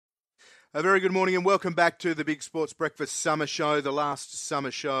A very good morning and welcome back to the Big Sports Breakfast Summer Show, the last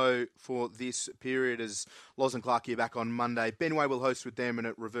summer show for this period as Loz and Clarkie are back on Monday. Benway will host with them and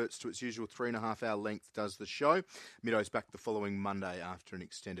it reverts to its usual 3.5 hour length, does the show. Middo's back the following Monday after an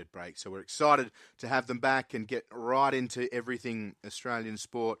extended break. So we're excited to have them back and get right into everything Australian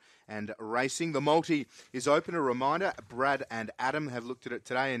sport and racing. The multi is open. A reminder, Brad and Adam have looked at it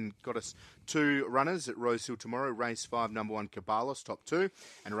today and got us 2 runners at Rosehill tomorrow. Race 5, number 1, Caballos, top 2,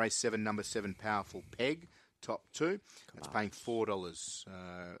 and race 7, number 7, Powerful Peg, top 2. That's paying $4.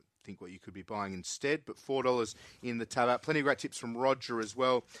 Think what you could be buying instead, but $4 in the tab. Plenty of great tips from Roger as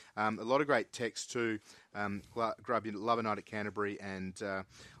well. A lot of great text too. Grub, you love a night at Canterbury, and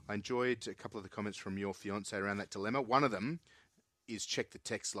I enjoyed a couple of the comments from your fiance around that dilemma. One of them is check the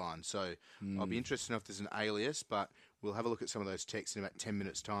text line. So I'll be interested to know if there's an alias, but we'll have a look at some of those texts in about 10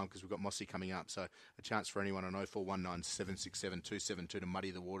 minutes' time because we've got Mossy coming up. So a chance for anyone on 0419 767 272 to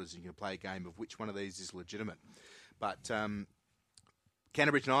muddy the waters, and you can play a game of which one of these is legitimate. But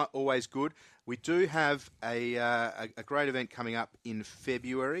Canterbury tonight, always good. We do have a great event coming up in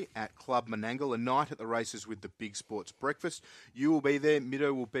February at Club Menangle, a night at the races with the Big Sports Breakfast. You will be there,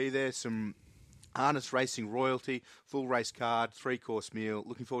 Middo will be there, some harness racing royalty, full race card, 3-course meal.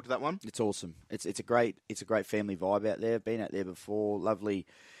 Looking forward to that one. It's awesome. It's a great family vibe out there. Been out there before. Lovely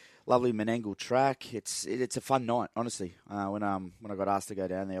Menangle track. It's a fun night, honestly. When I got asked to go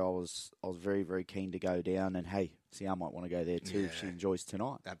down there, I was very, very keen to go down. And hey, Sian might want to go there too if she enjoys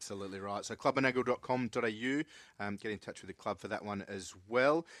tonight. Absolutely right. So clubmenangle.com.au. Get in touch with the club for that one as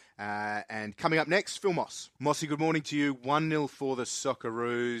well. And coming up next, Phil Moss. Mossy, good morning to you. 1-0 for the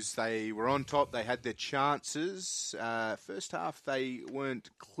Socceroos. They were on top. They had their chances. First half, they weren't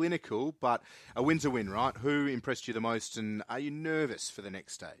clinical, but a win's a win, right? Who impressed you the most, and are you nervous for the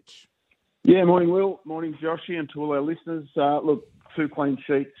next stage? Yeah, morning, Will. Morning, Joshy, and to all our listeners. Look, 2 clean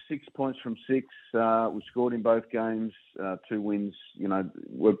sheets, 6 points from 6. We scored in both games, 2 wins. You know,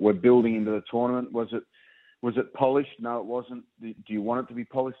 we're building into the tournament. Was it polished? No, it wasn't. Do you want it to be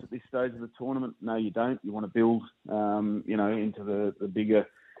polished at this stage of the tournament? No, you don't. You want to build, into the bigger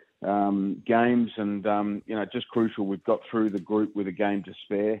games, and just crucial. We've got through the group with a game to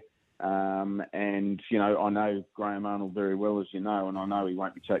spare. And, I know Graham Arnold very well, as you know, and I know he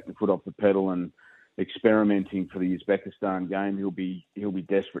won't be taking the foot off the pedal and experimenting for the Uzbekistan game. He'll be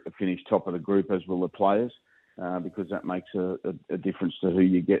desperate to finish top of the group, as will the players, because that makes a difference to who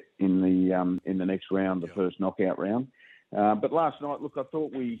you get in the next round, the first knockout round. But last night, look, I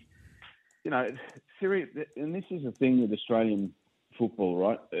thought serious, and this is the thing with Australian football,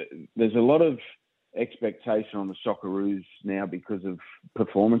 right? There's a lot of expectation on the Socceroos now because of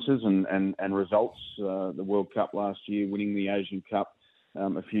performances and results. The World Cup last year, winning the Asian Cup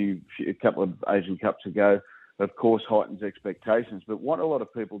a couple of Asian Cups ago, of course, heightens expectations. But what a lot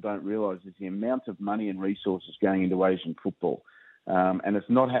of people don't realise is the amount of money and resources going into Asian football, and it's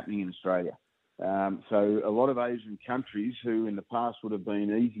not happening in Australia. So a lot of Asian countries who in the past would have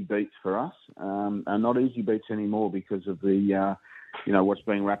been easy beats for us are not easy beats anymore because of the what's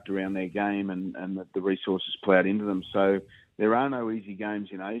being wrapped around their game and the resources ploughed into them. So there are no easy games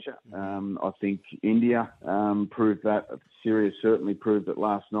in Asia. I think India proved that. Syria certainly proved it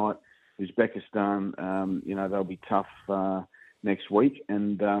last night. Uzbekistan, they'll be tough next week.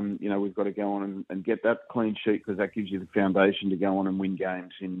 And, we've got to go on and get that clean sheet because that gives you the foundation to go on and win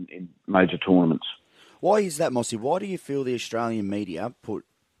games in major tournaments. Why is that, Mossy? Why do you feel the Australian media put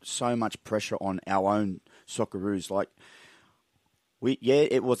so much pressure on our own Socceroos? Like,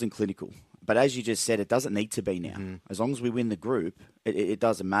 it wasn't clinical. But as you just said, it doesn't need to be now. Mm-hmm. As long as we win the group, it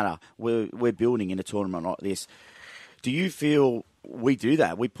doesn't matter. We're building in a tournament like this. Do you feel we do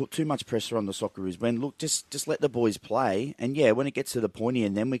that? We put too much pressure on the Socceroos when, look, just let the boys play. And, when it gets to the pointy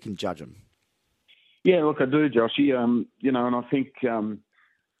end, then we can judge them. Yeah, look, I do, Joshy. And I think, how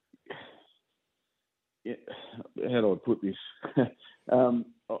do I put this?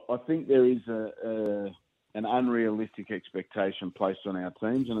 I think there is an unrealistic expectation placed on our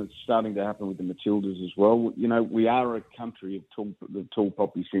teams, and it's starting to happen with the Matildas as well. We are a country of the tall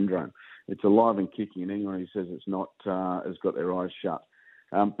poppy syndrome. It's alive and kicking, and anyone who says it's not has got their eyes shut.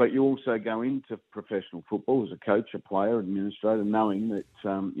 But you also go into professional football as a coach, a player, administrator, knowing that,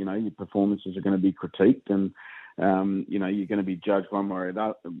 your performances are going to be critiqued and, you're going to be judged one way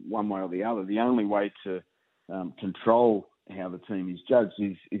or the other. The only way to control how the team is judged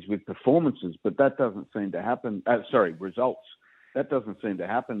is with performances, but that doesn't seem to happen. Results. That doesn't seem to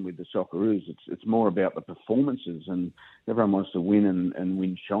happen with the Socceroos. It's more about the performances, and everyone wants to win and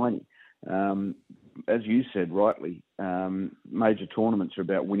win shiny. As you said rightly, major tournaments are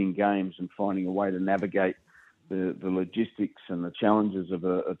about winning games and finding a way to navigate the logistics and the challenges of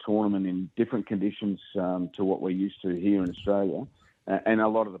a tournament in different conditions to what we're used to here in Australia. And a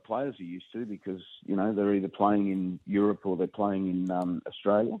lot of the players are used to because, they're either playing in Europe or they're playing in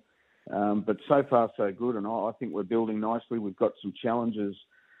Australia. But so far, so good. And I think we're building nicely. We've got some challenges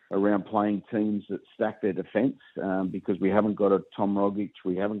around playing teams that stack their defence because we haven't got a Tom Rogic,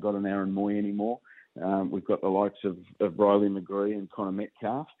 we haven't got an Aaron Moy anymore. We've got the likes of Riley McGree and Connor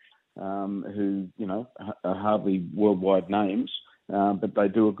Metcalf, who, are hardly worldwide names, but they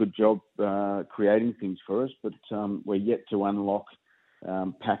do a good job creating things for us. But we're yet to unlock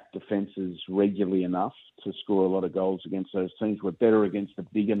packed defences regularly enough to score a lot of goals against those teams. We're better against the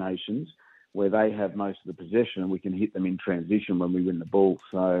bigger nations where they have most of the possession and we can hit them in transition when we win the ball.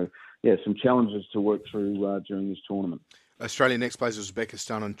 So, some challenges to work through during this tournament. Australia next plays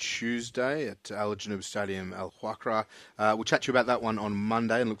Uzbekistan on Tuesday at Al Janoub Stadium, Al Huakra. We'll chat to you about that one on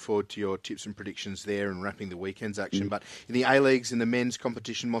Monday and look forward to your tips and predictions there and wrapping the weekend's action. But in the A-Leagues, in the men's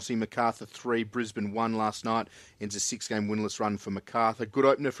competition, Mossy MacArthur 3, Brisbane 1 last night. Ends a 6-game winless run for MacArthur. Good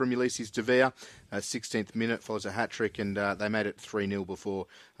opener from Ulysses De Vere, 16th minute, follows a hat-trick, and they made it 3-0 before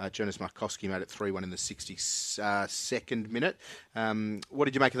Jonas Markowski made it 3-1 in the 62nd minute. What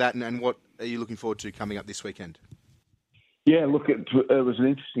did you make of that, and what are you looking forward to coming up this weekend? Yeah, look, it was an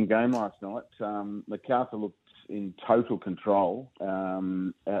interesting game last night. MacArthur looked in total control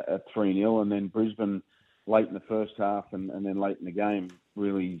at 3-0, and then Brisbane late in the first half and then late in the game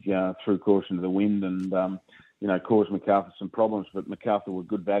really threw caution to the wind and, caused MacArthur some problems. But MacArthur were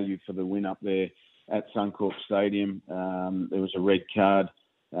good value for the win up there at Suncorp Stadium. There was a red card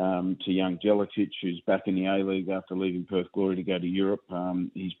to young Jelitic, who's back in the A-League after leaving Perth Glory to go to Europe.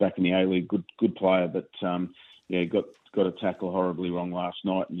 He's back in the A-League, good player, but... got a tackle horribly wrong last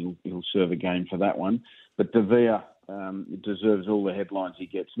night, and he'll serve a game for that one. But De Vere deserves all the headlines he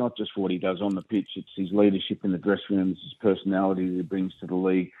gets, not just for what he does on the pitch. It's his leadership in the dressing room, it's his personality that he brings to the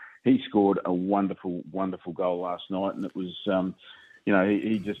league. He scored a wonderful, wonderful goal last night, and it was,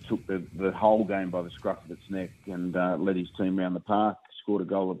 he just took the whole game by the scruff of its neck and led his team around the park, scored a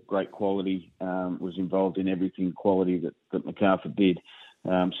goal of great quality, was involved in everything quality that MacArthur did.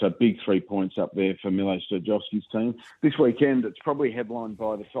 So big 3 points up there for Milo Sturjovski's team. This weekend, it's probably headlined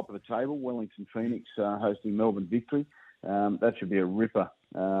by the top of the table, Wellington Phoenix hosting Melbourne Victory. That should be a ripper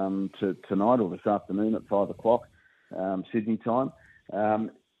tonight or this afternoon at 5 o'clock Sydney time.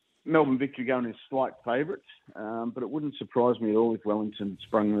 Melbourne Victory going as slight favourites, but it wouldn't surprise me at all if Wellington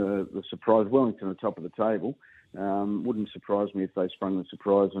sprung the surprise. Wellington at the top of the table. Wouldn't surprise me if they sprung the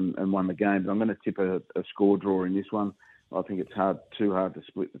surprise and won the game. But I'm going to tip a score draw in this one. I think it's too hard to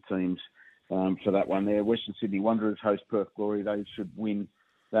split the teams for that one there. Western Sydney Wanderers host Perth Glory. They should win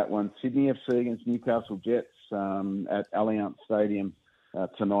that one. Sydney FC against Newcastle Jets at Allianz Stadium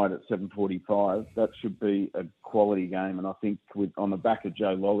tonight at 7:45. That should be a quality game. And I think on the back of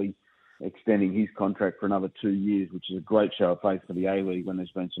Joe Lolly extending his contract for another 2 years, which is a great show of faith for the A-League when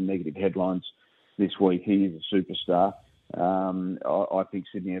there's been some negative headlines this week. He is a superstar. I think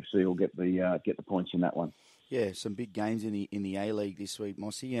Sydney FC will get the points in that one. Yeah, some big games in the A-League this week,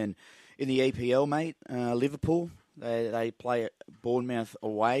 Mossy. And in the EPL, mate, Liverpool, they play at Bournemouth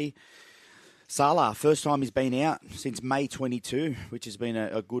away. Salah, first time he's been out since May 22, which has been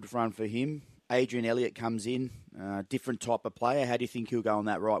a good run for him. Adrian Elliott comes in, different type of player. How do you think he'll go on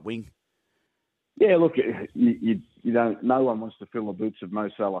that right wing? Yeah, look, you don't. No one wants to fill the boots of Mo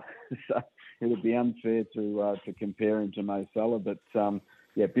Salah, so it would be unfair to compare him to Mo Salah, but.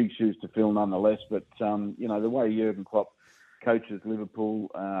 Big shoes to fill nonetheless. But, the way Jurgen Klopp coaches Liverpool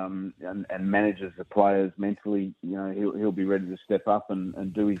and manages the players mentally, he'll be ready to step up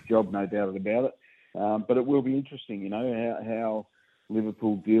and do his job, no doubt about it. But it will be interesting, how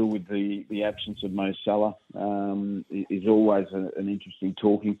Liverpool deal with the absence of Mo Salah is always an interesting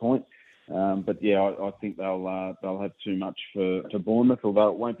talking point. I think they'll have too much for Bournemouth, although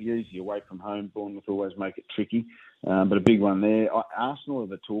it won't be easy away from home. Bournemouth always make it tricky, but a big one there. Arsenal are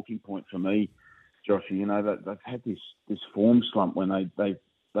the talking point for me, Joshy. They've had this form slump when they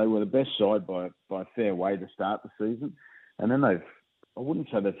were the best side by a fair way to start the season, and then I wouldn't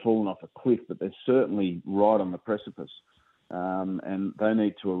say they've fallen off a cliff, but they're certainly right on the precipice. And they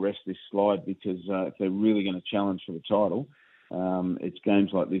need to arrest this slide because if they're really going to challenge for the title, it's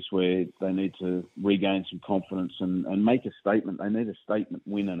games like this where they need to regain some confidence and make a statement. They need a statement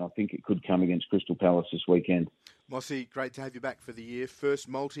win, and I think it could come against Crystal Palace this weekend. Mossy, great to have you back for the year. First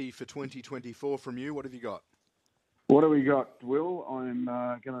multi for 2024 from you. What have you got? What do we got, Will? I'm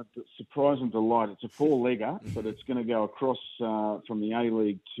going to surprise and delight. It's a four-legger, but it's going to go across from the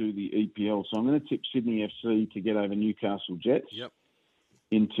A-League to the EPL. So I'm going to tip Sydney FC to get over Newcastle Jets. Yep.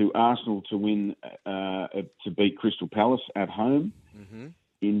 into Arsenal to win to beat Crystal Palace at home,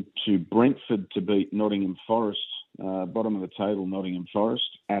 into Brentford to beat Nottingham Forest, bottom of the table Nottingham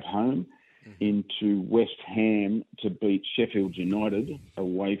Forest at home, into West Ham to beat Sheffield United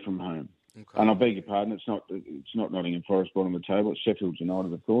away from home. Okay. And I beg your pardon, it's not Nottingham Forest bottom of the table, it's Sheffield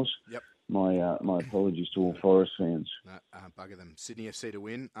United, of course. Yep. My apologies to all Forest fans. Bugger them. Sydney FC to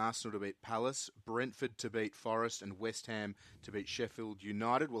win, Arsenal to beat Palace, Brentford to beat Forest, and West Ham to beat Sheffield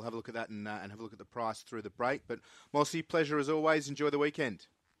United. We'll have a look at that and have a look at the price through the break. But Mossy, pleasure as always. Enjoy the weekend.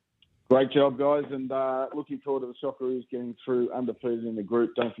 Great job, guys, and looking forward to the Socceroos getting through undefeated in the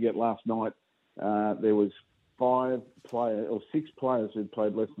group. Don't forget, last night there was 6 players who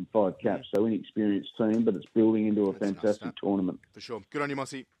played less than 5 caps, so inexperienced team, but it's building into a fantastic tournament. For sure. Good on you,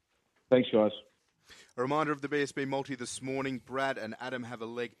 Mossy. Thanks, guys. A reminder of the BSB multi this morning. Brad and Adam have a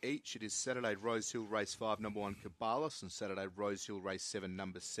leg each. It is Saturday Rose Hill Race 5, number 1 Cabalas, and Saturday Rose Hill Race 7,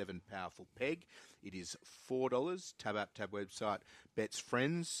 number 7 Powerful Peg. It is $4. Tab app, tab website, bets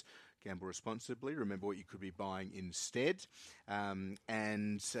friends. Gamble responsibly. Remember what you could be buying instead. And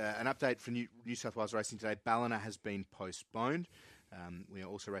an update for New South Wales racing today. Ballina has been postponed. We are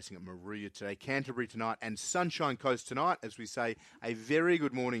also racing at Maruya today, Canterbury tonight, and Sunshine Coast tonight. As we say, a very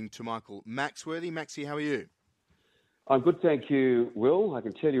good morning to Michael Maxworthy. Maxie, how are you? I'm good, thank you, Will. I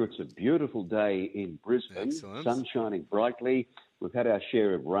can tell you it's a beautiful day in Brisbane. Excellent. Sun shining brightly. We've had our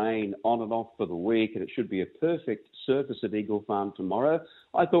share of rain on and off for the week, and it should be a perfect surface at Eagle Farm tomorrow.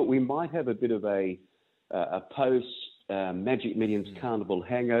 I thought we might have a bit of a post Magic Millions Carnival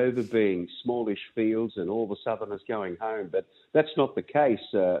hangover, being smallish fields and all the Southerners going home, but that's not the case.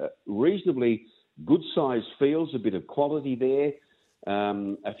 Reasonably good-sized fields, a bit of quality there.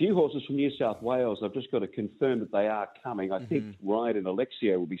 A few horses from New South Wales, I've just got to confirm that they are coming. I think Ryan and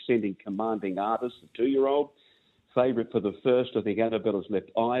Alexia will be sending Commanding Artist, the 2-year-old. Favourite for the first, I think Annabella's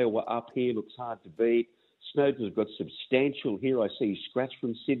left Iowa up here, looks hard to beat. Snowden's got substantial here. I see Scratch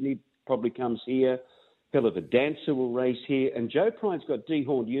from Sydney probably comes here. Hell of a Dancer will race here. And Joe Pride's got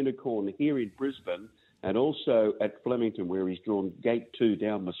Dehorned Unicorn here in Brisbane and also at Flemington, where he's drawn gate 2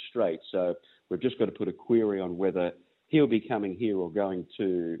 down the straight. So we've just got to put a query on whether he'll be coming here or going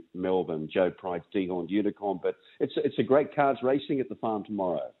to Melbourne, Joe Pride's Dehorned Unicorn. But it's a great cards racing at the farm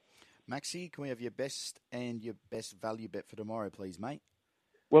tomorrow. Maxie, can we have your best and your best value bet for tomorrow, please, mate?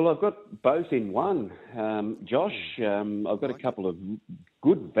 Well, I've got both in one. Josh, I've got a couple of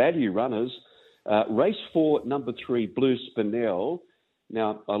good value runners. Race 4, number 3, Blue Spinel.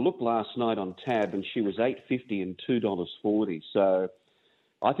 Now, I looked last night on tab and she was $8.50 and $2.40. So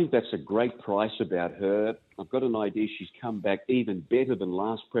I think that's a great price about her. I've got an idea she's come back even better than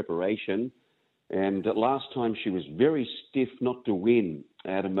last preparation. And last time she was very stiff not to win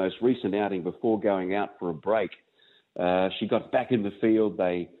at a most recent outing before going out for a break. She got back in the field.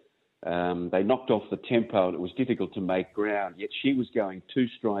 They knocked off the tempo and it was difficult to make ground. Yet she was going 2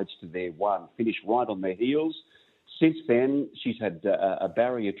 strides to their 1, finished right on their heels. Since then, she's had a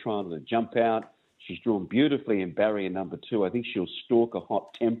barrier trying to jump out. She's drawn beautifully in barrier number 2. I think she'll stalk a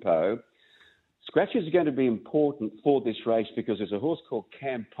hot tempo. Scratches are going to be important for this race because there's a horse called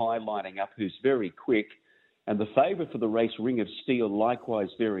Cam Pie lining up who's very quick. And the favourite for the race, Ring of Steel, likewise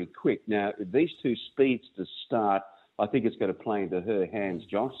very quick. Now, these 2 speeds to start, I think it's going to play into her hands,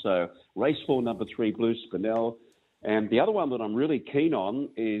 Josh. So race 4, number 3, Blue Spinel. And the other one that I'm really keen on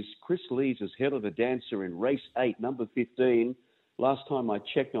is Chris Lees' Hell of a Dancer in race 8, number 15. Last time I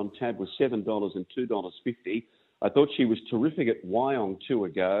checked on tab was $7 and $2.50. I thought she was terrific at Wyong 2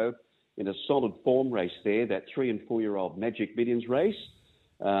 ago in a solid form race there, that 3- and 4-year-old Magic Millions race.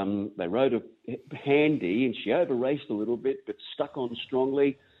 They rode her handy and she over-raced a little bit but stuck on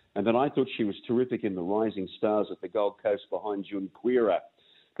strongly. And then I thought she was terrific in the Rising Stars at the Gold Coast behind Junquera.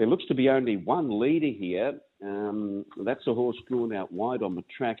 There looks to be only one leader here. That's a horse drawn out wide on the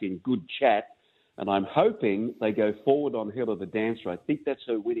track in Good Chat. And I'm hoping they go forward on Hell of the Dancer. I think that's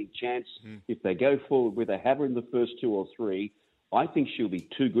her winning chance. If they go forward with a have her in the first 2 or 3, I think she'll be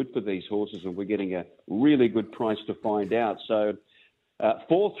too good for these horses, and we're getting a really good price to find out. So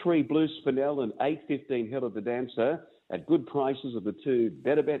 4-3 Blue Spinel and 8.15 Hell of the Dancer at good prices are the 2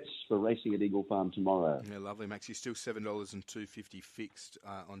 better bets for racing at Eagle Farm tomorrow. Yeah, lovely, Maxie. Still $7 and $2.50 fixed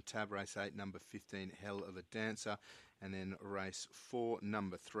on tab. Race 8, number 15, Hell of a Dancer. And then race 4,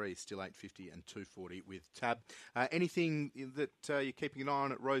 number 3, still $8.50 and $2.40 with tab. Anything that you're keeping an eye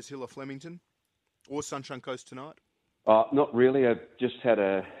on at Rose Hill or Flemington or Sunshine Coast tonight? Not really. I've just had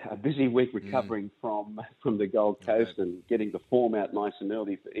a busy week recovering from the Gold Coast and getting the form out nice and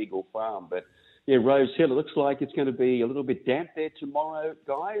early for Eagle Farm. But Rose Hill. It looks like it's going to be a little bit damp there tomorrow,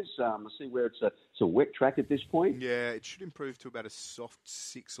 guys. I see where it's a wet track at this point. Yeah, it should improve to about a soft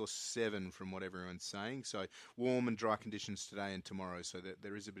 6 or 7 from what everyone's saying. So warm and dry conditions today and tomorrow. So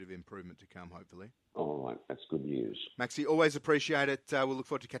there is a bit of improvement to come, hopefully. All right, that's good news. Maxie, always appreciate it. We'll look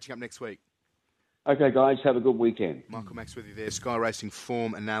forward to catching up next week. Okay, guys, have a good weekend. Michael Maxworthy there, Sky Racing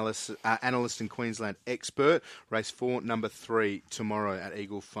form analyst and Queensland expert. Race 4, number 3, tomorrow at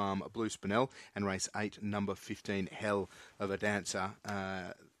Eagle Farm, Blue Spinel, and race 8, number 15, Hell of a Dancer.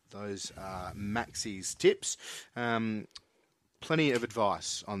 Those are Maxie's tips. Plenty of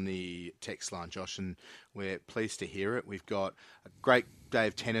advice on the text line, Josh, and we're pleased to hear it. We've got a great day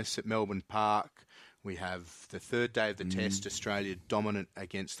of tennis at Melbourne Park. We have the third day of the Test, Australia dominant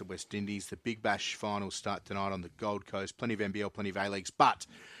against the West Indies. The Big Bash finals start tonight on the Gold Coast. Plenty of NBL, plenty of A-Leagues. But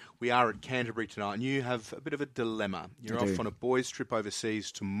we are at Canterbury tonight, and you have a bit of a dilemma. You're off on a boys' trip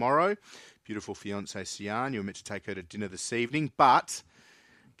overseas tomorrow. Beautiful fiancée, Sian. You were meant to take her to dinner this evening, but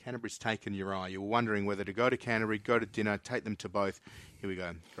Canterbury's taken your eye. You were wondering whether to go to Canterbury, go to dinner, take them to both. Here we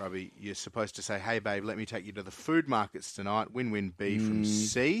go. Grubby, you're supposed to say, hey, babe, let me take you to the food markets tonight. Win-win B from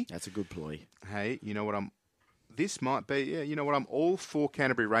C. That's a good ploy. Hey, you know what you know what, I'm all for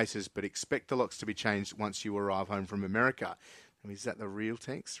Canterbury races, but expect the locks to be changed once you arrive home from America. I mean, is that the real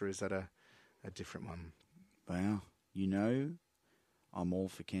text, or is that a different one? Wow. I'm all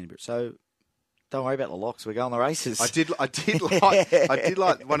for Canterbury. So don't worry about the locks. We're going the races. I did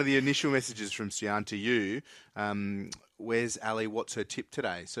like one of the initial messages from Sian to you. Where's Ali? What's her tip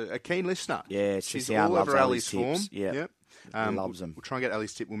today? So a keen listener. Yeah, she's Sian all over Ali's tips. form. Yep. Loves them. We'll try and get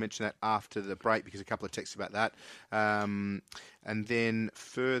Ali's tip. We'll mention that after the break because a couple of texts about that. And then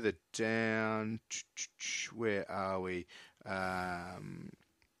further down, where are we?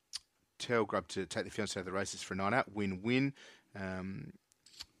 Tell Grub to take the fiancé to the races for a night out. Win-win.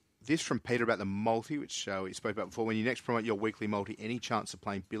 This from Peter about the multi, which we spoke about before. When you next promote your weekly multi, any chance of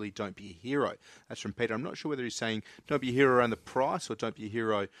playing Billy, don't be a hero. That's from Peter. I'm not sure whether he's saying don't be a hero around the price or don't be a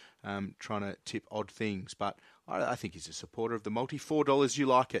hero trying to tip odd things. But I think he's a supporter of the multi. $4, you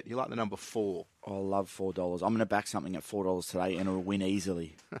like it. You like the number 4. I love $4. I'm going to back something at $4 today and it'll win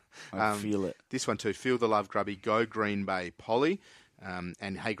easily. I feel it. This one too. Feel the love, Grubby. Go Green Bay, Polly.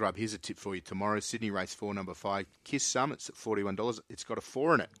 And hey, Grub, here's a tip for you tomorrow. Sydney race 4, number 5. Kiss Some, it's at $41. It's got a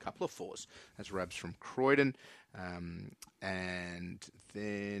 4 in it, a couple of 4s. That's Rabs from Croydon. And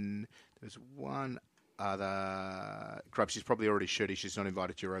then there's one other. Grub, she's probably already shirty. She's not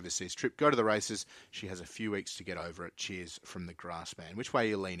invited to your overseas trip. Go to the races. She has a few weeks to get over it. Cheers from the grass man. Which way are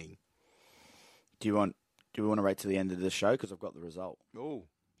you leaning? Do we want to wait till the end of the show? Because I've got the result. Oh.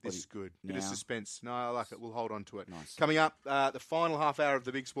 This is good. Now? Bit of suspense. No, I like it. We'll hold on to it. Nice. Coming up, the final half hour of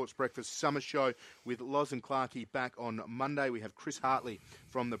the Big Sports Breakfast Summer Show with Loz and Clarkey back on Monday. We have Chris Hartley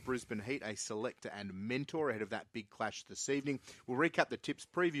from the Brisbane Heat, a selector and mentor ahead of that big clash this evening. We'll recap the tips,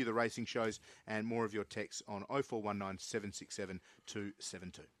 preview the racing shows, and more of your texts on 0419 767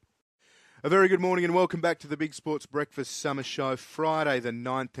 272. A very good morning and welcome back to the Big Sports Breakfast Summer Show, Friday the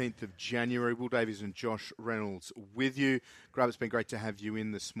 19th of January. Will Davies and Josh Reynolds with you. Grub, it's been great to have you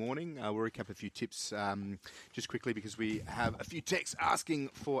in this morning. We'll recap a few tips just quickly because we have a few texts asking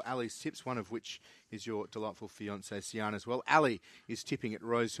for Ali's tips, one of which is your delightful fiancée, Sian, as well. Ali is tipping at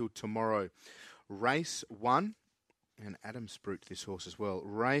Rosehill tomorrow. Race 1. And Adam spruiked this horse as well.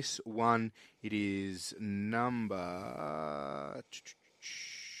 Race 1, it is number...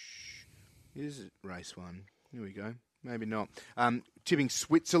 Is it race 1? Here we go. Maybe not. Tipping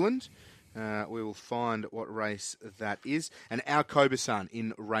Switzerland. We will find what race that is. And Our Kobasan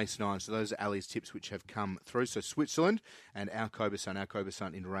in race 9. So those are Ali's tips which have come through. So Switzerland and Our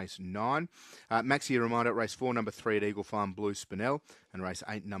Kobasan in race 9. Maxie, a reminder, race 4, number 3 at Eagle Farm, Blue Spinel. And race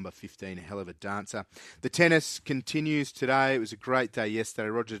 8, number 15, Hell of a Dancer. The tennis continues today. It was a great day yesterday.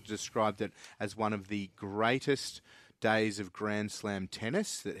 Roger described it as one of the greatest days of Grand Slam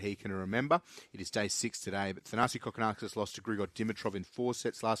tennis that he can remember. It is day 6 today, but Thanasi Kokkinakis lost to Grigor Dimitrov in 4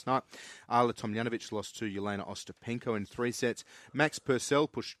 sets last night. Ayla Tomljanovic lost to Jelena Ostapenko in 3 sets. Max Purcell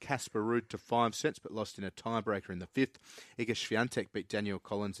pushed Casper Ruud to 5 sets, but lost in a tiebreaker in the 5th. Iga Swiatek beat Daniel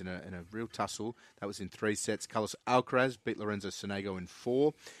Collins in a real tussle. That was in 3 sets. Carlos Alcaraz beat Lorenzo Sonego in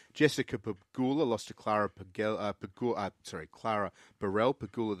 4. Jessica Pegula lost to Clara Burrell,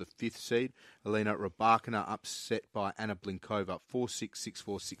 Pegula the 5th seed. Elena Rybakina upset by Anna Blinkova 4-6,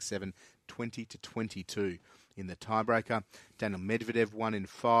 6-4, 6-7, 20-22 in the tiebreaker. Daniel Medvedev won in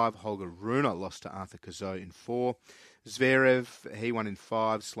 5. Holger Rune lost to Arthur Cazot in 4. Zverev, he won in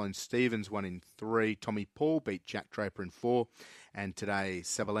 5. Sloane Stephens won in 3. Tommy Paul beat Jack Draper in 4. And today,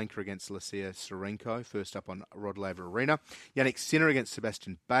 Sabalenka against Lucia Serenko, first up on Rod Laver Arena. Yannick Sinner against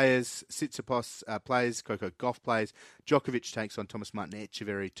Sebastian Baez. Tsitsipas plays, Coco Gauff plays. Djokovic takes on Thomas Martin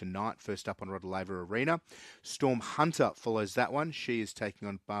Echeverry tonight, first up on Rod Laver Arena. Storm Hunter follows that one. She is taking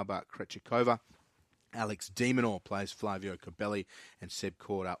on Barbara Krejcikova. Alex de Minaur plays Flavio Cobolli, and Seb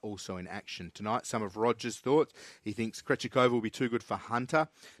Korda also in action tonight. Some of Roger's thoughts: he thinks Krejcikova will be too good for Hunter,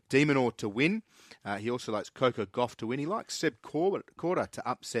 de Minaur to win. He also likes Coco Gauff to win. He likes Seb Korda to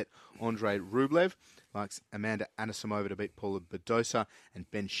upset Andrei Rublev. Likes Amanda Anisimova to beat Paula Badosa, and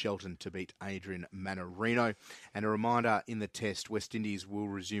Ben Shelton to beat Adrian Manarino. And a reminder, in the test, West Indies will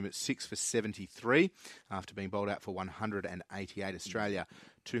resume at 6 for 73 after being bowled out for 188. Australia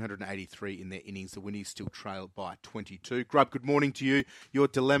 283 in their innings. The Windies still trail by 22. Grub, good morning to you. Your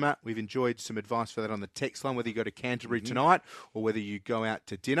dilemma, we've enjoyed some advice for that on the text line, whether you go to Canterbury tonight or whether you go out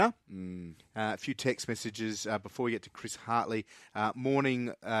to dinner. A few text messages before we get to Chris Hartley.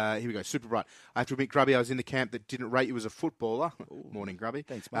 Morning, here we go, super bright. I have to admit, Grubby, I was in the camp that didn't rate you as a footballer. Morning, Grubby.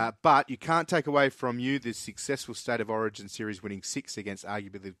 Thanks, mate. But you can't take away from you this successful State of Origin series, winning 6 against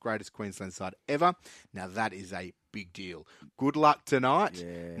arguably the greatest Queensland side ever. Now that is a big deal. Good luck tonight.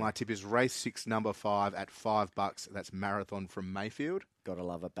 Yeah. My tip is race 6, number 5 at $5. That's Marathon from Mayfield. Gotta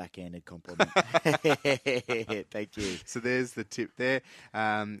love a backhanded compliment. Thank you. So there's the tip there.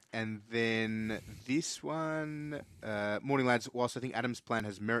 And then this one. Morning, lads. Whilst I think Adam's plan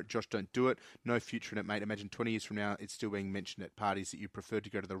has merit, Josh, don't do it. No future in it, mate. Imagine 20 years from now, it's still being mentioned at parties that you prefer to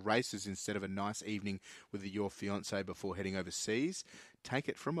go to the races instead of a nice evening with your fiancé before heading overseas. Take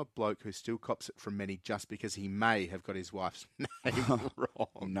it from a bloke who still cops it from many just because he may have got his wife's name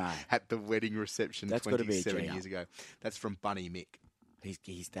wrong at the wedding reception That's 27 years ago. That's from Bunny Mick.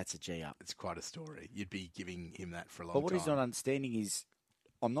 That's a G up. It's quite a story. You'd be giving him that for a long But what time. he's not understanding is,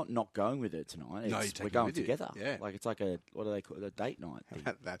 I'm not going with her tonight. No, you're taking we're it going with you. together. Yeah. Like it's like a, what do they call it, a date night thing.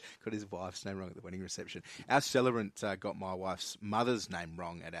 That got his wife's name wrong at the wedding reception. Our celebrant got my wife's mother's name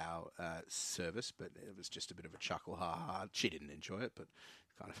wrong at our service, but it was just a bit of a chuckle. Ha ha. She didn't enjoy it, but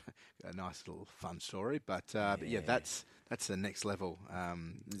kind of a nice little fun story. But yeah, that's the next level.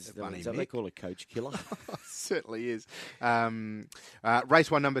 Is Bunny that what Mick. they call a coach killer? Certainly is.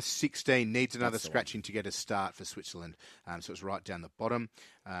 Race 1, number 16, needs another That's the scratching to get a start for Switzerland. So it's right down the bottom.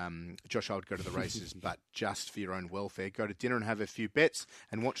 Josh, I would go to the races, but just for your own welfare. Go to dinner and have a few bets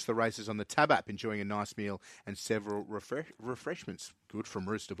and watch the races on the Tab app, enjoying a nice meal and several refreshments. Good from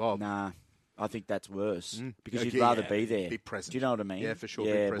Rooster Bob. Nah. I think that's worse because Okay, you'd rather yeah, be there. be present. Do you know what I mean? Yeah, for sure.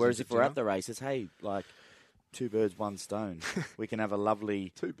 Be Yeah. present Whereas if at we're dinner. at the races, hey, like 2 birds, 1 stone. We can have a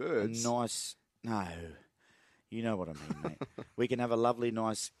lovely, 2 birds. nice. No, you know what I mean, mate. We can have a lovely,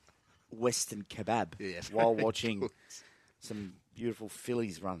 nice Western kebab while watching some beautiful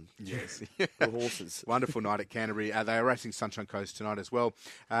fillies run. Yes. The horses. Wonderful night at Canterbury. They are racing Sunshine Coast tonight as well.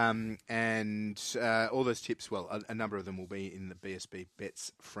 And all those tips, well, a number of them will be in the BSB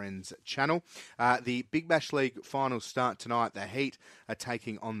Bets Friends channel. The Big Bash League finals start tonight. The Heat are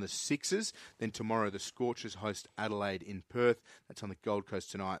taking on the Sixers. Then tomorrow the Scorchers host Adelaide in Perth. That's on the Gold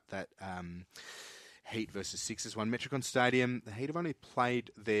Coast tonight. That Heat versus Sixers, one Metricon Stadium. The Heat have only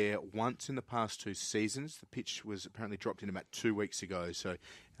played there once in the past 2 seasons. The pitch was apparently dropped in about 2 weeks ago, so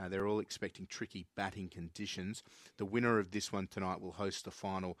they're all expecting tricky batting conditions. The winner of this one tonight will host the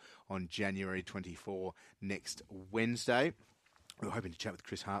final on January 24 next Wednesday. We were hoping to chat with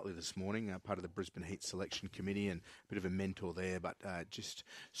Chris Hartley this morning, part of the Brisbane Heat Selection Committee and a bit of a mentor there, but just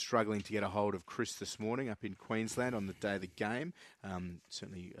struggling to get a hold of Chris this morning up in Queensland on the day of the game.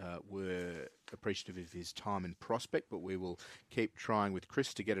 Certainly were appreciative of his time in Prospect, but we will keep trying with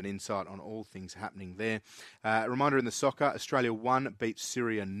Chris to get an insight on all things happening there. A reminder in the soccer, Australia 1 beat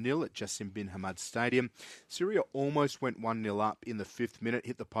Syria 0 at Jassim bin Hamad Stadium. Syria almost went 1-0 up in the 5th minute,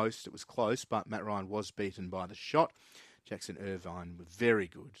 hit the post. It was close, but Matt Ryan was beaten by the shot. Jackson Irvine were very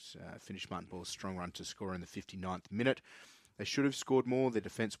good. Finished Martin Ball's strong run to score in the 59th minute. They should have scored more. Their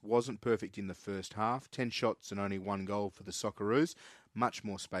defence wasn't perfect in the first half. 10 shots and only 1 goal for the Socceroos. Much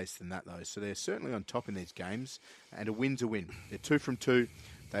more space than that, though. So they're certainly on top in these games. And a win's a win. They're 2 from 2.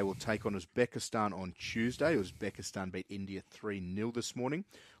 They will take on Uzbekistan on Tuesday. Uzbekistan beat India 3-0 this morning.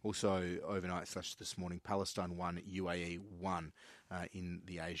 Also, overnight / this morning, Palestine 1, UAE 1 in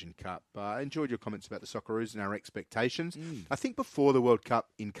the Asian Cup. I enjoyed your comments about the Socceroos and our expectations. I think before the World Cup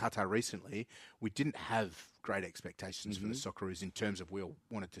in Qatar recently, we didn't have great expectations for the Socceroos in terms of we all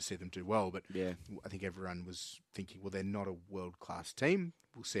wanted to see them do well. But I think everyone was thinking, well, they're not a world-class team.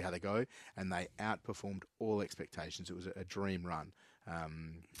 We'll see how they go. And they outperformed all expectations. It was a dream run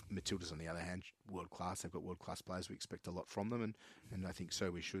Matildas, on the other hand, world class. They've got world class players. We expect a lot from them, and I think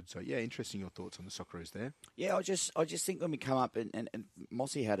so we should. So yeah, interesting your thoughts on the Socceroos there. Yeah, I just think when we come up and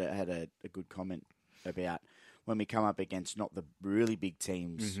Mossy had a good comment about when we come up against not the really big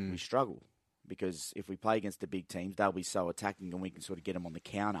teams, we struggle. Because if we play against the big teams, they'll be so attacking and we can sort of get them on the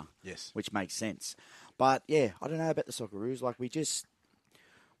counter. Yes. Which makes sense. But yeah, I don't know about the Socceroos. Like we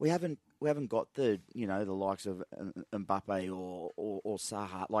haven't got the likes of Mbappe or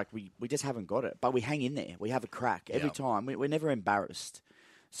Saha. Like we just haven't got it. But we hang in there. We have a crack every time. We're never embarrassed.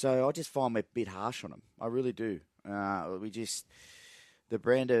 So I just find we're a bit harsh on them. I really do. The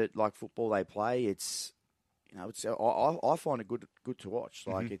brand of like football they play, it's I find it good to watch.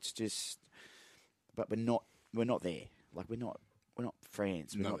 Like it's just. But we're not there. Like we're not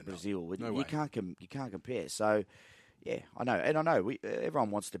France. We're not Brazil. You can't compare. So yeah, I know, and I know everyone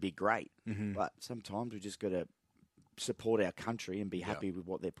wants to be great, but sometimes we just got to support our country and be happy with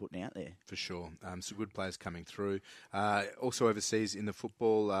what they're putting out there. For sure. Some good players coming through. Also overseas in the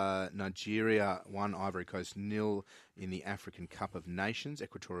football, Nigeria 1, Ivory Coast 0 in the African Cup of Nations.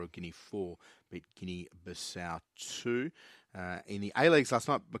 Equatorial Guinea 4 beat Guinea-Bissau 2. In the A-Leagues last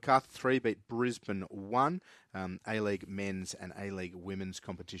night, Macarthur 3 beat Brisbane 1. A-League men's and A-League women's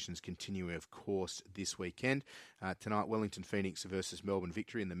competitions continue, of course, this weekend. Tonight, Wellington Phoenix versus Melbourne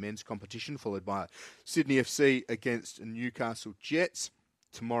Victory in the men's competition, followed by Sydney FC against Newcastle Jets.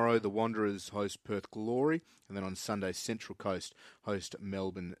 Tomorrow, the Wanderers host Perth Glory, and then on Sunday, Central Coast host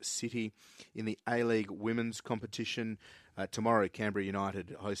Melbourne City. In the A-League women's competition, tomorrow, Canberra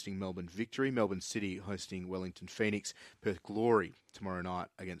United hosting Melbourne Victory, Melbourne City hosting Wellington Phoenix, Perth Glory tomorrow night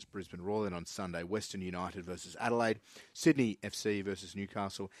against Brisbane Roar, and on Sunday, Western United versus Adelaide, Sydney FC versus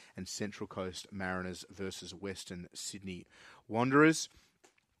Newcastle, and Central Coast Mariners versus Western Sydney Wanderers.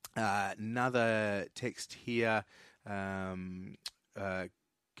 Another text here.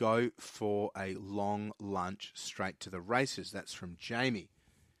 Go for a long lunch straight to the races. That's from Jamie.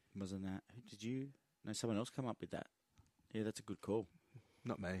 Wasn't that? Did you? No, someone else come up with that. Yeah, that's a good call.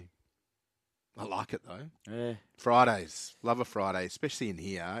 Not me. I like it though. Yeah. Fridays. Love a Friday, especially in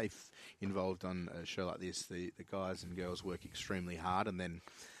here. If involved on a show like this, the guys and girls work extremely hard, and then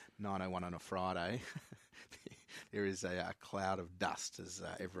 9:01 on a Friday, there is a cloud of dust as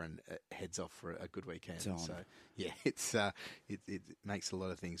everyone heads off for a good weekend. So yeah, it makes a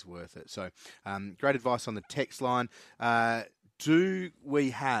lot of things worth it. So great advice on the text line. Do we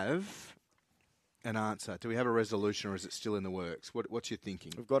have an answer? Do we have a resolution, or is it still in the works? What's your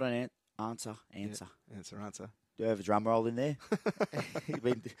thinking? We've got an answer. Yeah, answer. Do you have a drum roll in there?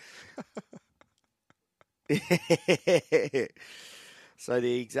 So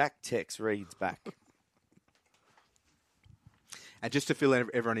the exact text reads back. And just to fill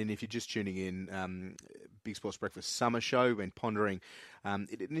everyone in, if you're just tuning in, Big Sports Breakfast Summer Show, when pondering,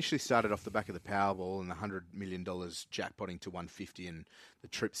 it initially started off the back of the Powerball and the $100 million jackpotting to 150 and the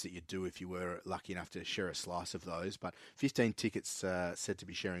trips that you'd do if you were lucky enough to share a slice of those. But 15 tickets said to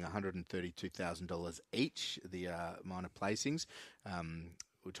be sharing $132,000 each, the minor placings.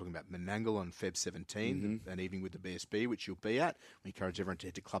 We're talking about Menangle on Feb 17, an evening with the BSB, which you'll be at. We encourage everyone to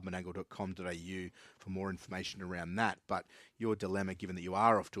head to clubmenangle.com.au for more information around that. But your dilemma, given that you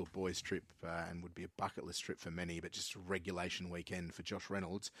are off to a boys' trip and would be a bucket list trip for many, but just a regulation weekend for Josh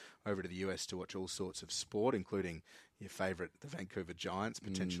Reynolds over to the US to watch all sorts of sport, including your favourite, the Vancouver Giants,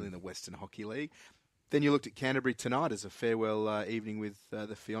 potentially in the Western Hockey League. Then you looked at Canterbury tonight as a farewell evening with the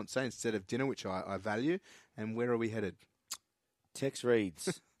fiancé instead of dinner, which I value. And where are we headed? Text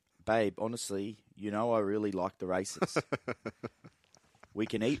reads, babe, honestly, I really like the races. We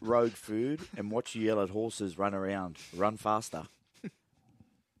can eat road food and watch you yell at horses run faster.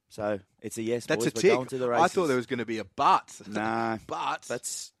 So it's a yes. That's boys. a tick. We're going to the races. I thought there was going to be a but. No, but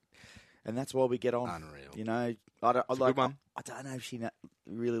that's why we get on. Unreal. I don't know if she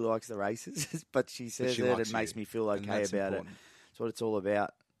really likes the races, but she says it and makes me feel okay about important. It. That's what it's all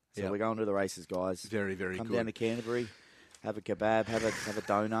about. So we're going to the races, guys. Very, very good. Come down to Canterbury. Have a kebab, have a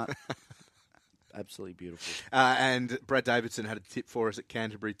donut. Absolutely beautiful. And Brad Davidson had a tip for us at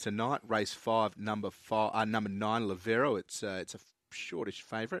Canterbury tonight. Race 5, number 9, Lavero. It's a shortish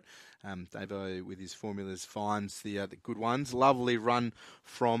favourite. Davo, with his formulas, finds the good ones. Lovely run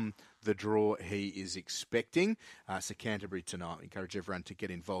from the draw he is expecting. So Canterbury tonight. Encourage everyone to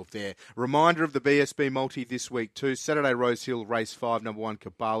get involved there. Reminder of the BSB multi this week too. Saturday Rose Hill race 5, number 1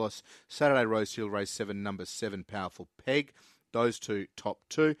 Cabalos. Saturday Rose Hill race 7, number 7 Powerful Peg. Those two, top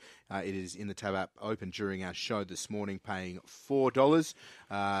two. It is in the Tab app, open during our show this morning, paying $4.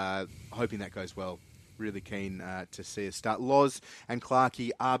 Hoping that goes well. really keen to see us start. Loz and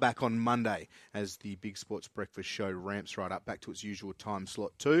Clarkey are back on Monday as the Big Sports Breakfast show ramps right up back to its usual time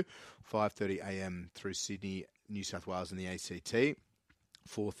slot too, 5:30am through Sydney, New South Wales and the ACT.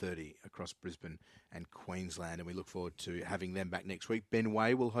 4:30 across Brisbane and Queensland, and we look forward to having them back next week. Ben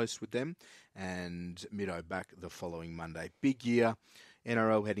Way will host with them, and Middo back the following Monday. Big year,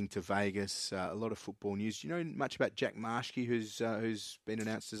 NRL heading to Vegas. A lot of football news. Do you know much about Jack Marshke, who's been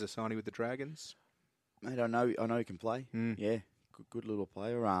announced as a signing with the Dragons? Mate, I know he can play. Yeah, good little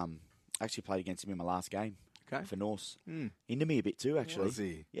player. Actually played against him in my last game for Norse. Into me a bit too, actually. Was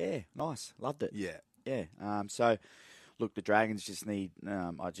he? Yeah, nice. Loved it. Yeah. So, look, the Dragons just need.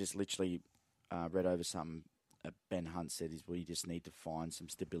 I just literally read over something Ben Hunt said is we just need to find some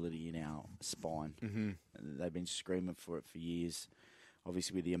stability in our spine. They've been screaming for it for years.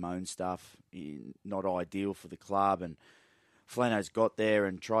 Obviously, with the Amon stuff, not ideal for the club. And Flano's got there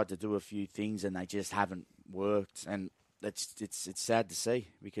and tried to do a few things, and they just haven't worked. And it's sad to see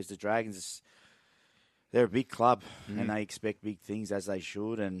because the Dragons, they're a big club and they expect big things as they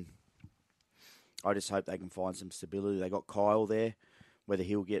should. And I just hope they can find some stability. They got Kyle there, whether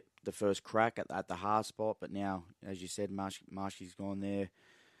he'll get the first crack at the half spot. But now, as you said, Marshy's gone there.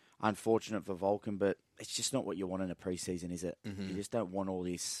 Unfortunate for Vulcan, but it's just not what you want in a preseason, is it? You just don't want all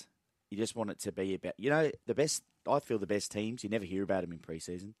this. You just want it to be about, the best. I feel the best teams, you never hear about them in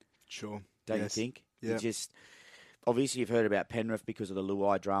preseason. Sure. Don't you think? Yeah. Obviously, you've heard about Penrith because of the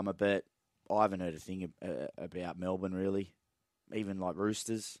Luai drama, but I haven't heard a thing about Melbourne, really. Even like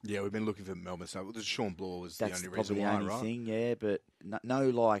Roosters. Yeah, we've been looking for Melbourne. So Sean Bloor was That's the only reason why, right? That's probably the only thing,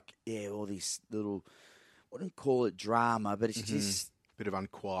 but all these little, I wouldn't call it drama, but it's just... Bit of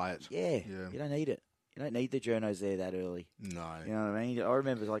unquiet. Yeah, you don't need it. You don't need the journos there that early. No. You know what I mean? I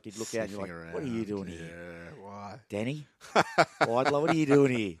remember you'd look out and you're like, around. What are you doing here? Yeah, why? Danny? What are you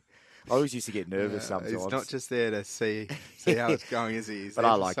doing here? I always used to get nervous sometimes. He's not just there to see how it's going, is he? But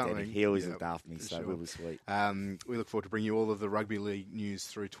I like Danny. He always looked after me, so really sweet. We look forward to bringing you all of the rugby league news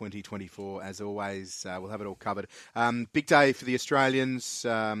through 2024. As always, we'll have it all covered. Big day for the Australians.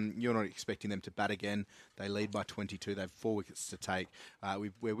 You're not expecting them to bat again. They lead by 22. They have 4 wickets to take.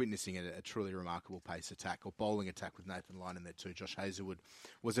 We're witnessing a truly remarkable pace attack or bowling attack with Nathan Lyon in there too. Josh Hazlewood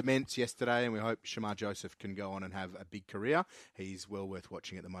was immense yesterday, and we hope Shamar Joseph can go on and have a big career. He's well worth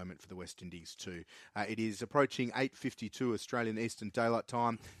watching at the moment for the West Indies too. It is approaching 8:52 Australian Eastern Daylight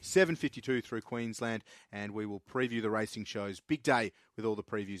Time, 7:52 through Queensland, and we will preview the racing shows. Big day with all the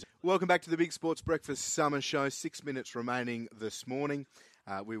previews. Welcome back to the Big Sports Breakfast Summer Show. 6 minutes remaining this morning.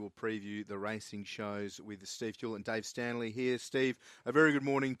 We will preview the racing shows with Steve Hewlett and Dave Stanley here. Steve, a very good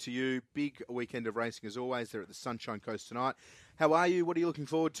morning to you. Big weekend of racing as always. They're at the Sunshine Coast tonight. How are you? What are you looking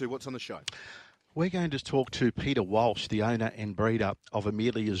forward to? What's on the show? We're going to talk to Peter Walsh, the owner and breeder of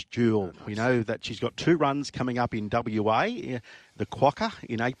Amelia's Jewel. Nice. We know that she's got 2 runs coming up in WA, the Quokka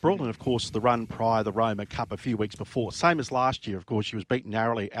in April, and of course the run prior, the Roma Cup a few weeks before. Same as last year, of course, she was beaten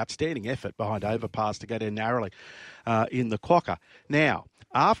narrowly. Outstanding effort behind Overpass to get in narrowly in the Quokka. Now,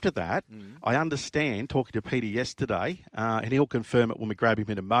 after that, I understand, talking to Peter yesterday, and he'll confirm it when we grab him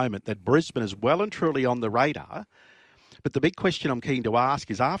in a moment, that Brisbane is well and truly on the radar. But the big question I'm keen to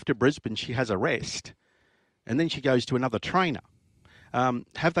ask is, after Brisbane, she has a rest, and then she goes to another trainer.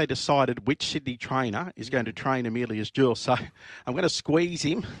 Have they decided which Sydney trainer is going to train Amelia's Jewel? So I'm going to squeeze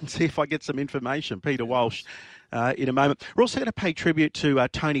him and see if I get some information. Peter Walsh in a moment. We're also going to pay tribute to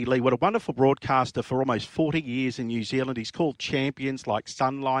Tony Lee. What a wonderful broadcaster for almost 40 years in New Zealand. He's called champions like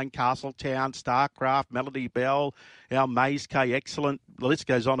Sunline, Castletown, Starcraft, Melody Bell, our Maze K, excellent. The list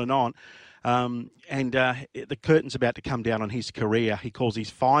goes on and on. The curtain's about to come down on his career. He calls his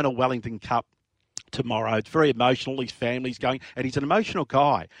final Wellington Cup tomorrow. It's very emotional. His family's going, and he's an emotional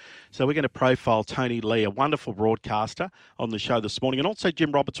guy. So we're going to profile Tony Lee, a wonderful broadcaster, on the show this morning. And also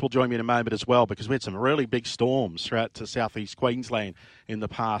Jim Roberts will join me in a moment as well, because we had some really big storms throughout to southeast Queensland in the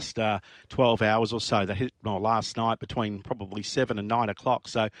past 12 hours or so. That hit last night between probably 7 and 9 o'clock.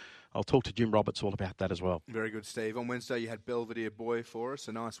 So I'll talk to Jim Roberts all about that as well. Very good, Steve. On Wednesday, you had Belvedere Boy for us,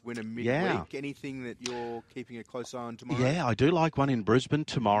 a nice winner midweek. Yeah. Anything that you're keeping a close eye on tomorrow? Yeah, I do like one in Brisbane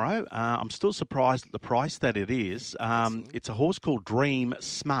tomorrow. I'm still surprised at the price that it is. It's a horse called Dream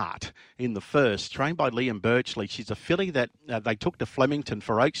Smart in the first, trained by Liam Birchley. She's a filly that they took to Flemington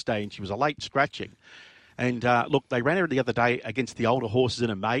for Oaks Day, and she was a late scratching. And look, they ran her the other day against the older horses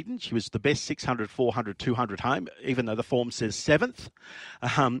in a maiden. She was the best 600, 400, 200 home, even though the form says 7th.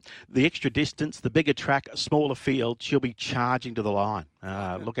 The extra distance, the bigger track, a smaller field, she'll be charging to the line.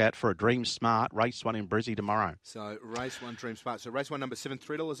 Look out for a Dream Smart, race 1 in Brizzy tomorrow. So race 1, Dream Smart. So race 1, number 7,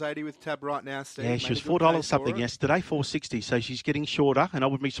 $3.80 with Tab right now, Steve. Yeah, she was $4 something yesterday, $4.60. So she's getting shorter, and I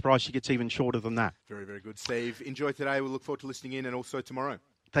wouldn't be surprised she gets even shorter than that. Very, very good, Steve. Enjoy today. We'll look forward to listening in, and also tomorrow.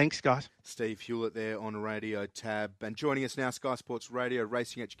 Thanks, guys. Steve Hewlett there on Radio Tab. And joining us now, Sky Sports Radio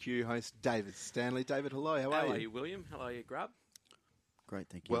Racing HQ host David Stanley. David, hello. How are you? William? How are you, Grub? Great,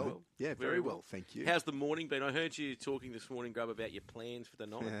 thank you. Well, yeah, very well, thank you. How's the morning been? I heard you talking this morning, Grub, about your plans for the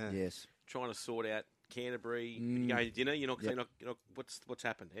night. Yeah. Yes. Trying to sort out Canterbury. You going to dinner? You're not. What's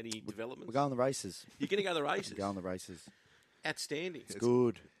happened? Any developments? We're going to the races. You're going to go to the races. We're going to the races. Outstanding. It's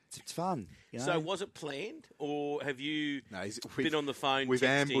good. It's fun. You know? So was it planned, or have you been on the phone? We've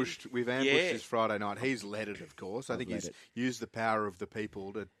texting? ambushed his Friday night. He's led it, of course. I think he's used the power of the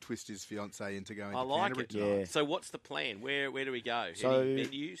people to twist his fiancée into going to Canterbury tonight. Yeah. So what's the plan? Where do we go? So, any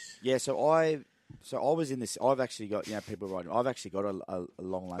venues? Yeah, so I was in this. I've actually got people writing. I've actually got a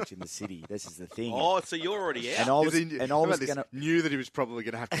long lunch in the city. This is the thing. Oh, so you're already out. And I was going knew that he was probably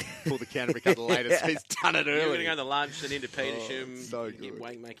going to have to pull the Canterbury Cup later, so he's done it early. You're going to go to lunch and into Petersham. So good.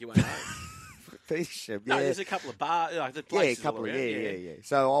 Make your way home. Petersham. No, yeah. there's a couple of bars. Yeah, a couple of yeah.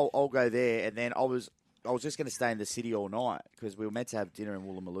 So I'll go there, and then I was just going to stay in the city all night because we were meant to have dinner in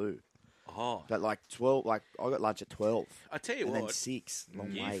Woolloomooloo. Oh, but like 12, I got lunch at 12. I tell you and what, then 6.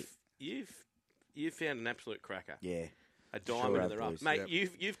 Long wait. You've found an absolute cracker. Yeah. A diamond in the rough. Mate,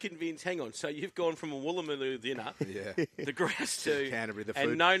 you've convinced, hang on, so you've gone from a Woolloomooloo dinner, the grass to Canterbury, the food.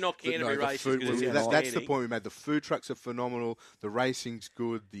 And no Canterbury races. That's the point we made. The food trucks are phenomenal. The racing's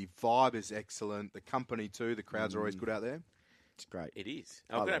good. The vibe is excellent. The company too. The crowds are always good out there. It's great. It is.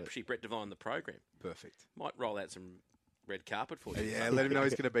 I've got to appreciate Brett Devine the program. Perfect. Might roll out some red carpet for you. Yeah, let him know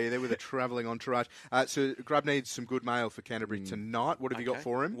he's going to be there with a travelling entourage. So Grub needs some good mail for Canterbury tonight. What have you got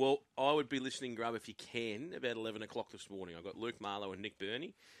for him? Well, I would be listening, Grub, if you can, about 11 o'clock this morning. I've got Luke Marlowe and Nick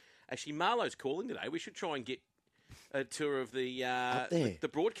Burney. Actually, Marlowe's calling today. We should try and get a tour of the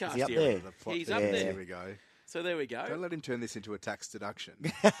broadcast area. He's up there. There we go. So there we go. Don't let him turn this into a tax deduction.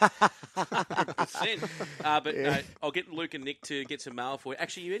 100%. But I'll get Luke and Nick to get some mail for you.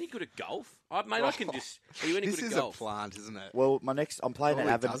 Actually, are you any good at golf? Mate, I can just... Are you any good at golf? This is a plant, isn't it? Well, I'm playing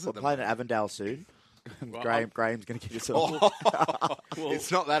at Avondale soon. Graham's going to give us a it's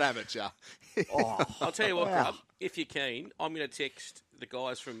not that amateur. I'll tell you what, Grub, if you're keen, I'm going to text the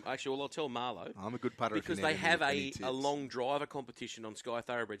guys from... Actually, I'll tell Marlo. I'm a good putter. Because they have a long driver competition on Sky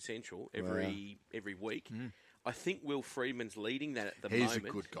Thoroughbred Central every week. I think Will Freedman's leading that at the moment. He's a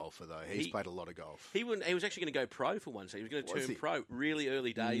good golfer, though. He's played a lot of golf. He was actually going to go pro for one. So he was going to turn pro really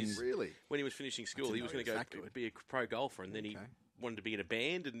early days. Really? When he was finishing school, he was going to go be a pro golfer, and then he wanted to be in a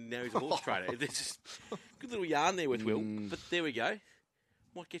band, and now he's a horse trader. There's just good little yarn there with Will. But there we go.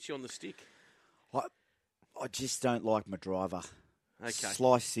 Might get you on the stick. I just don't like my driver. Okay.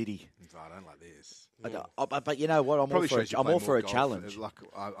 Slice City. I don't like this. But you know what? I'm all for a challenge. Like,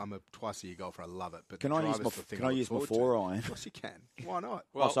 I'm a twice-a-year golfer. I love it. But can I use my 4-iron? Of course you can. Why not?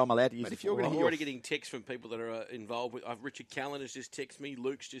 Well, so I'm allowed to use if you're already getting texts from people that are involved with... Richard Callan has just texted me.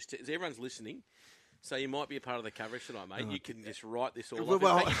 Luke's just... Everyone's listening. So you might be a part of the coverage tonight, mate. You can just write this all off. In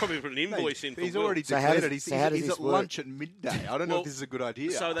fact, you probably put an invoice in for He's Will. already declared it. He's at lunch at midday. I don't know if this is a good idea.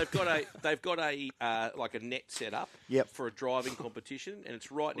 So they've got a like a net set up for a driving competition, and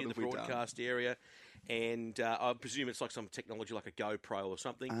it's right near the broadcast area. And I presume it's like some technology like a GoPro or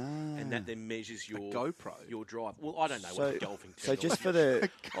something, and that then measures your drive. Well, I don't know what the golfing technology. So just for the...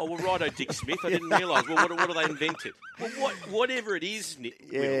 righto, Dick Smith. I didn't realise. Well, what have they invented? Well, whatever it is, Nick.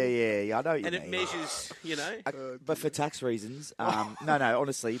 Yeah, I know what you mean. And it measures, but for tax reasons, no,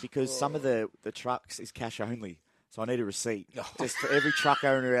 honestly, because some of the trucks is cash only. So I need a receipt. Just for every truck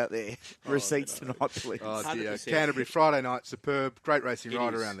owner out there. Receipts tonight, please. Oh, dear. 100%. Canterbury, Friday night, superb. Great racing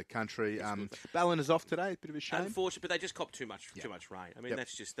right around the country. Ballin is off today. Bit of a shame. Unfortunately, but they just copped too much rain. I mean,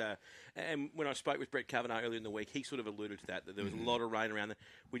 that's just... and when I spoke with Brett Kavanagh earlier in the week, he sort of alluded to that there was a lot of rain around there.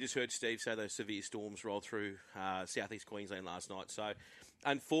 We just heard Steve say those severe storms rolled through southeast Queensland last night. So,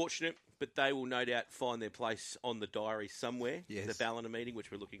 unfortunate, but they will no doubt find their place on the diary somewhere. Yes. The Ballina meeting,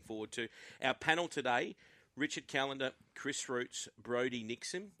 which we're looking forward to. Our panel today... Richard Callender, Chris Roots, Brodie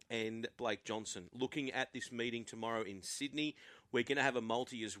Nixon and Blake Johnson. Looking at this meeting tomorrow in Sydney. We're going to have a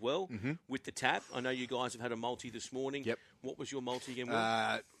multi as well with the Tab. I know you guys have had a multi this morning. Yep. What was your multi again,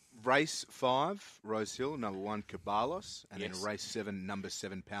 Will? Race 5, Rose Hill, number 1, Caballos, and Yes. then race 7, number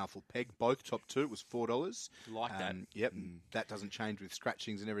 7, Powerful Peg. Both top 2, it was $4. Like that. Yep, that doesn't change with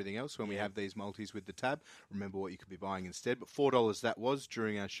scratchings and everything else when we have these multis with the tab. Remember what you could be buying instead. But $4 that was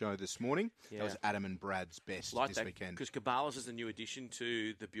during our show this morning. Yeah. That was Adam and Brad's best Like this that, weekend. because Caballos is a new addition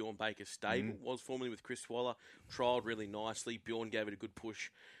to the Bjorn Baker stable. Was formerly with Chris Waller, trialled really nicely. Bjorn gave it a good push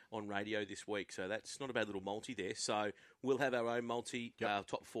on radio this week, so that's not a bad little multi there. So we'll have our own multi,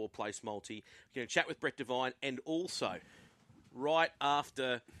 top 4 place multi. We're going to chat with Brett Devine, and also right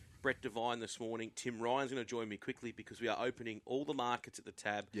after Brett Devine this morning, Tim Ryan's going to join me quickly because we are opening all the markets at the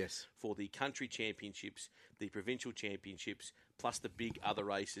tab for the country championships, the provincial championships, plus the big other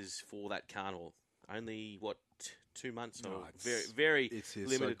races for that carnival. Only, 2 months? No, very it's here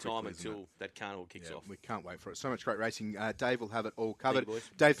limited so time quickly, isn't until that carnival kicks off. We can't wait for it. So much great racing. Dave will have it all covered. Thank you,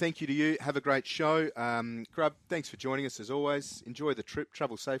 boys. Dave, thank you to you. Have a great show. Grub, thanks for joining us as always. Enjoy the trip.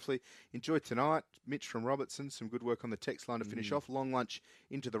 Travel safely. Enjoy tonight. Mitch from Robertson, some good work on the text line to finish off. Long lunch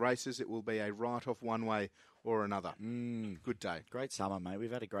into the races. It will be a write-off one way or another. Good day. Great summer, mate.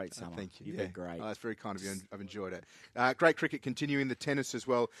 We've had a great summer. Thank you. You've been great. Oh, that's very kind of you. I've enjoyed it. Great cricket continuing, the tennis as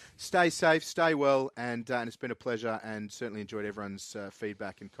well. Stay safe, stay well, and it's been a pleasure, and certainly enjoyed everyone's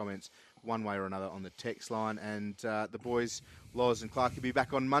feedback and comments one way or another on the text line. And the boys, Loz and Clark, will be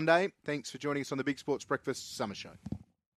back on Monday. Thanks for joining us on the Big Sports Breakfast Summer Show.